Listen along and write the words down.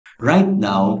Right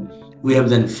now, we have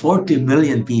then 40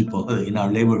 million people in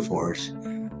our labor force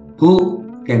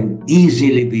who can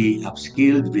easily be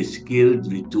upskilled, reskilled,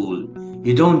 retooled.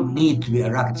 You don't need to be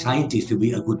a rocket scientist to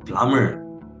be a good plumber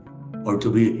or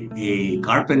to be a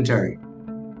carpenter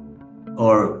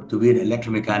or to be an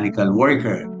electromechanical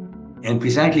worker. And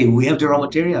precisely, we have the raw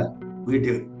material.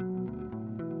 We're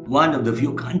one of the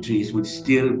few countries with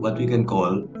still what we can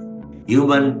call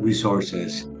human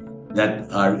resources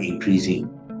that are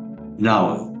increasing.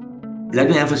 Now, let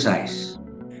me emphasize,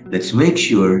 let's make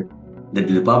sure that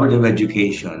the Department of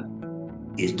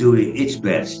Education is doing its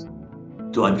best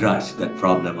to address that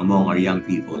problem among our young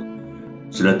people.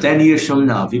 So that 10 years from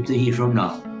now, 15 years from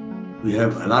now, we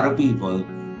have a lot of people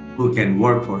who can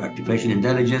work for artificial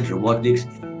intelligence, robotics,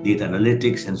 data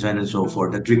analytics, and so on and so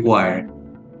forth that require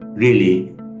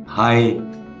really high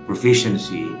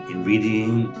proficiency in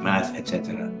reading, math,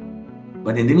 etc.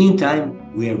 But in the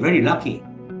meantime, we are very lucky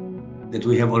that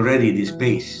we have already this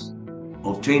base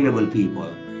of trainable people.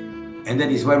 And that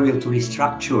is why we have to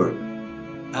restructure,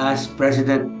 as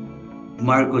President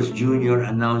Marcos Jr.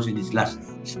 announced in his last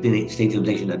State of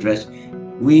the Nation address,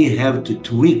 we have to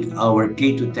tweak our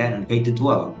K to 10 and K to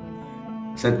 12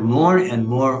 so that more and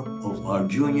more of our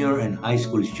junior and high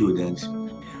school students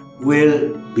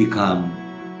will become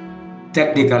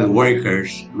technical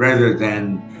workers rather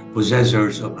than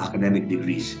possessors of academic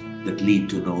degrees that lead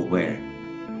to nowhere.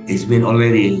 It's been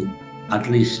already at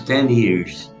least 10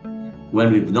 years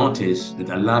when we've noticed that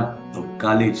a lot of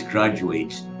college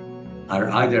graduates are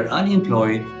either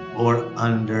unemployed or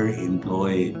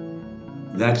underemployed.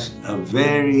 That's a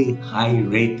very high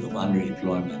rate of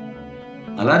underemployment.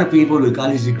 A lot of people with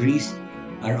college degrees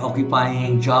are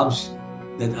occupying jobs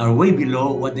that are way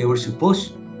below what they were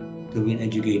supposed to be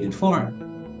educated for.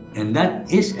 And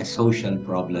that is a social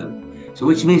problem. So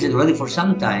which means that already for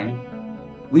some time,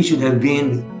 we should have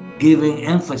been giving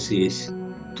emphasis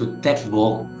to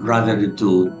textbook rather than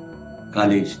to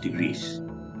college degrees.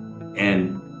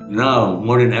 And now,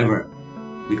 more than ever,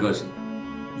 because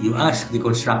you ask the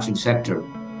construction sector,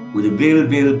 with the build,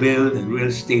 and real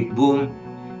estate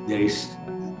boom, there is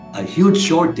a huge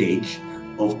shortage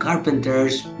of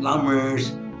carpenters,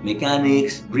 plumbers,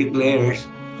 mechanics, bricklayers,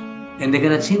 and they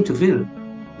cannot seem to fill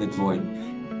that void.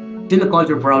 Still a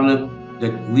culture problem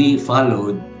that we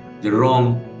followed the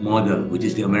wrong model, which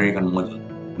is the American model.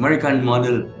 American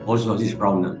model also has this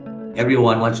problem.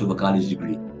 Everyone wants to have a college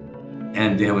degree,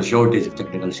 and they have a shortage of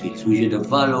technical skills. We should have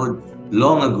followed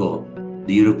long ago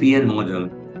the European model,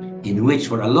 in which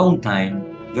for a long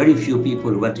time, very few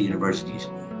people went to universities.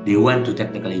 They went to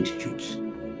technical institutes.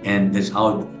 And that's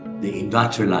how they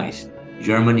industrialized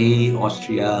Germany,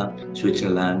 Austria,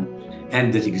 Switzerland.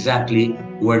 And that's exactly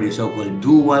where the so-called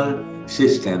dual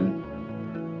system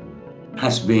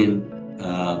has been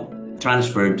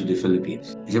transferred to the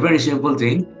Philippines. It's a very simple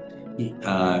thing.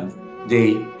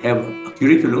 They have a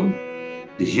curriculum.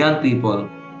 These young people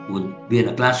would be in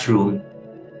a classroom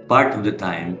part of the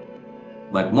time,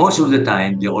 but most of the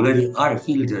time they already are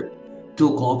fielded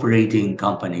to cooperating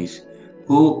companies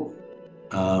who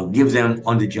give them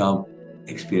on-the-job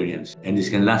experience. And this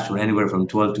can last for anywhere from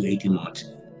 12 to 18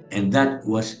 months. And that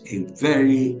was a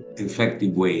very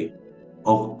effective way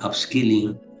of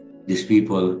upskilling these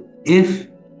people. If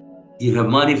you have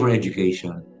money for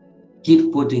education,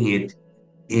 keep putting it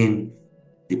in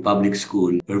the public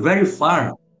school. We're very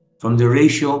far from the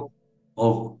ratio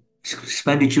of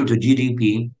expenditure to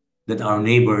GDP that our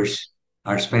neighbors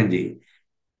are spending.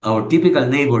 Our typical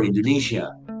neighbor,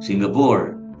 Indonesia,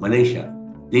 Singapore, Malaysia,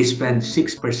 they spend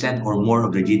 6% or more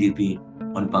of their GDP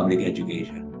on public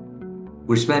education.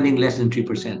 We're spending less than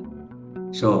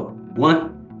 3%. So what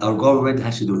our government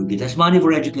has to do, it has money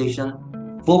for education,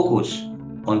 focus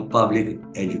on public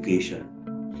education.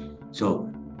 So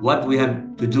what we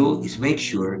have to do is make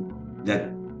sure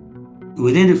that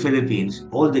within the Philippines,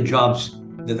 all the jobs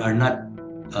that are not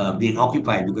being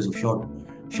occupied because of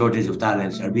shortage of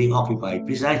talents are being occupied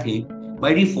precisely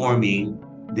by reforming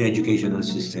the educational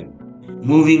system,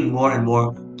 moving more and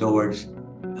more towards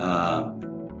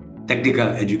technical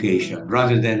education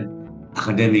rather than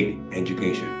academic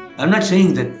education. I'm not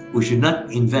saying that we should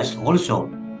not invest also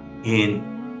in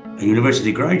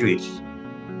university graduates,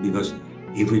 because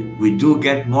if we do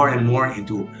get more and more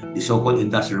into the so-called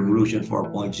Industrial Revolution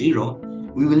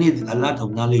 4.0, we will need a lot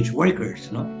of knowledge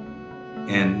workers, no?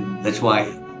 And that's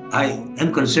why I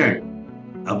am concerned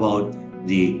about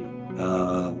the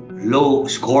low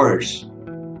scores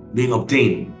being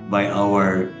obtained by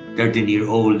our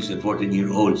 13-year-olds and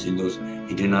 14-year-olds in those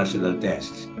international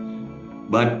tests.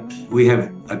 But we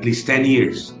have at least 10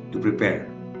 years to prepare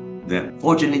them.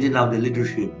 Fortunately enough, the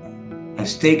leadership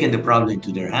has taken the problem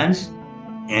into their hands,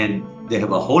 and they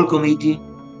have a whole committee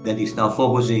that is now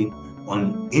focusing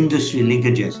on industry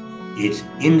linkages. It's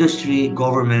industry,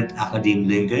 government, academe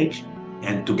linkage,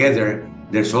 and together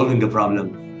they're solving the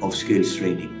problem of skills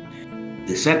training.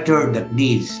 The sector that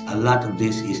needs a lot of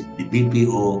this is the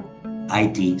BPO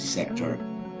IT sector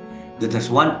that has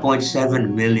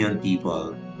 1.7 million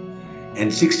people,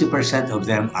 and 60% of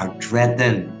them are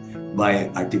threatened by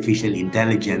artificial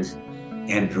intelligence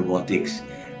and robotics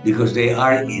because they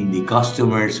are in the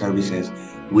customer services,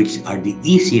 which are the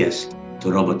easiest to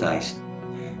robotize.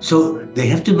 So they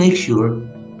have to make sure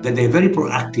that they're very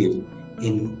proactive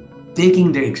in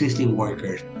taking their existing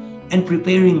workers and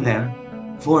preparing them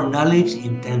for knowledge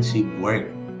intensive work.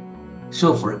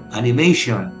 So for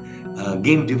animation,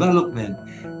 game development,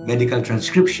 medical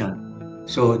transcription,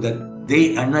 so that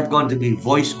they are not going to be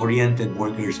voice-oriented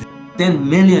workers. 10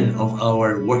 million of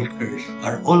our workers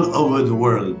are all over the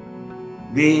world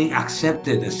being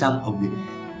accepted as some of the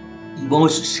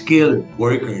most skilled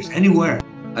workers anywhere.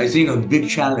 I think a big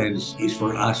challenge is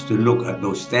for us to look at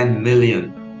those 10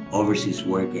 million overseas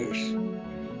workers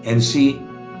and see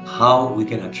how we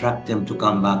can attract them to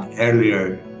come back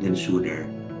earlier than sooner,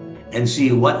 and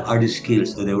see what are the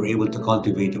skills that they were able to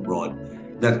cultivate abroad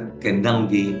that can now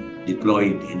be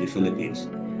deployed in the Philippines.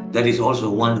 That is also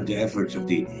one of the efforts of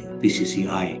the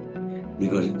PCCI,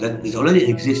 because that is already an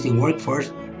existing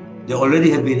workforce. They already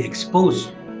have been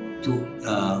exposed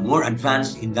to more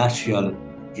advanced industrial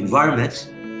environments.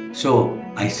 So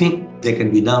I think they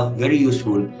can be now very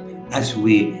useful as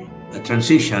we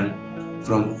transition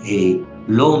from a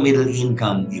low middle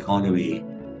income economy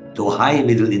to a high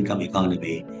middle income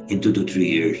economy in 2 to 3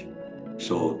 years.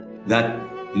 So that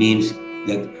means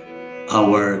that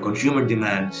our consumer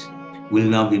demands will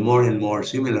now be more and more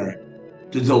similar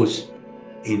to those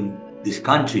in these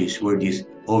countries where these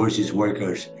overseas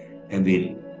workers have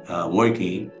been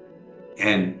working,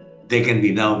 and they can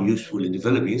be now useful in the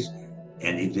Philippines.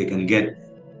 And if they can get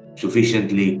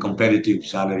sufficiently competitive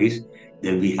salaries,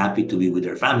 they'll be happy to be with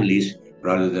their families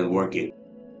rather than working.